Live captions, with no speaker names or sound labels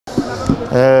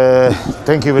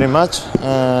Thank you very much.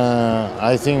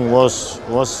 I think was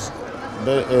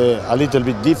a little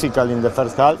bit difficult in the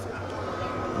first half.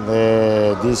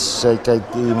 This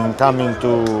team coming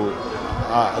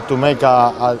to make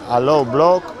a low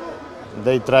block.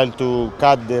 They try to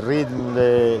cut the rhythm,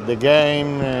 the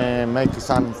game, make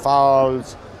some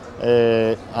fouls,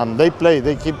 and they try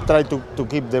to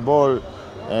keep the ball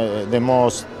the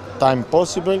most time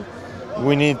possible.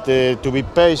 We need to be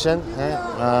patient.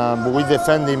 We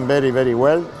defend him very, very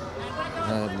well.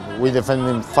 We defend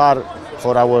him far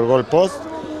for our goal post,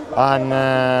 and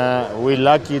we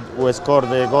lucky we scored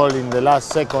the goal in the last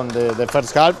second, the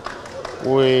first half.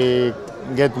 We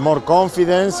get more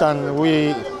confidence, and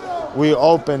we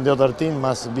open. The other team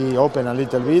must be open a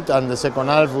little bit, and the second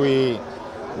half we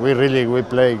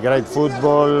play great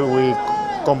football. We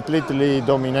completely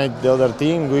dominate the other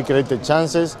team. We created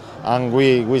chances and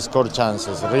we score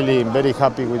chances. Really very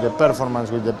happy with the performance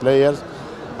with the players.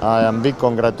 I am big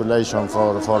congratulations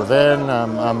for them.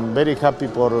 I'm very happy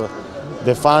for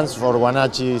the fans, for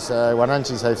Guanachis.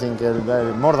 Guanachis, I think,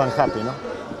 are more than happy. No?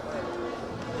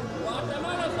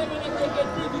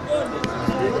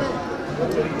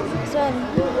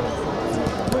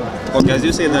 Okay, as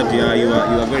you say that you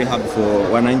are very happy for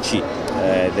Wananchi.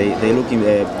 They looking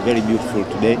very beautiful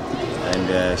today,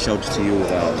 and shout to you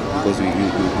because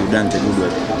you done the good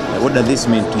work. What does this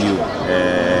mean to you,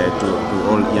 to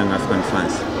all young African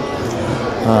fans?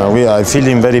 We are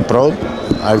feeling very proud.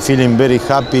 I'm feeling very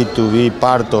happy to be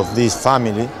part of this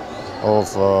family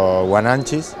of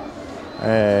Wananchis.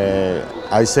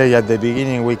 I say at the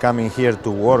beginning we coming here to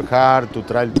work hard, to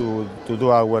try to do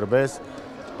our best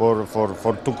for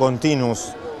to continue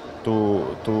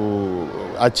to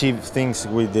achieve things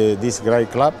with this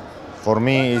great club. For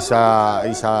me, it's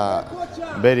a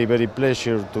very, very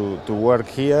pleasure to work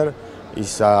here.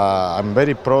 I'm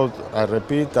very proud, I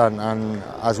repeat, and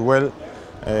as well,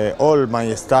 all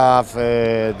my staff,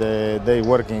 they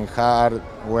working hard.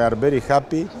 We are very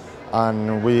happy,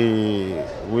 and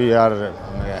we are.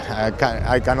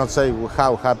 I cannot say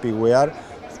how happy we are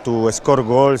to score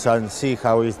goals and see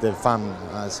how is the fun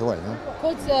as well. No?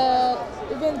 Coach,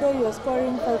 even though you are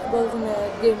scoring 5 goals in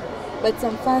a game, but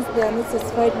some fans, they are not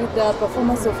satisfied with the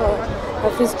performance of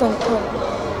a Fiston.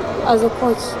 As a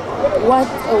coach, what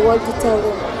to tell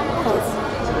them?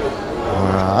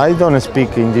 I don't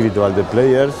speak individual the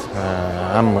players.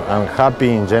 I'm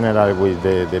happy in general with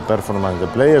the performance of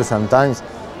the players. Sometimes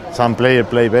some players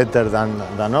play better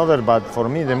than others, but for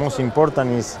me the most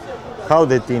important is how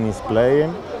the team is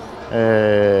playing.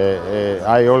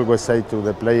 I always say to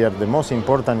the player, the most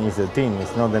important is the team,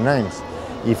 it's not the names.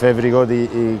 If everybody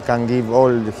can give all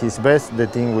his best, the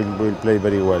team will play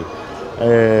very well.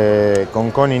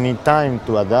 Conconi need time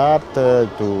to adapt,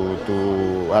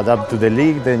 to adapt to the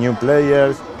league, the new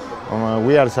players.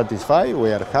 We are satisfied,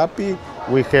 we are happy.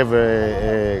 We have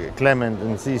Clement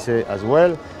Ncise as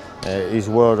well. He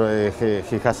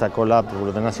has a collab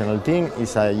with the national team.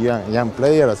 He's a young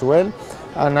player as well.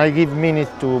 And I give minutes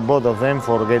to both of them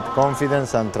for get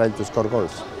confidence and try to score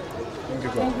goals. Thank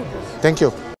you. Thank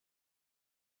you.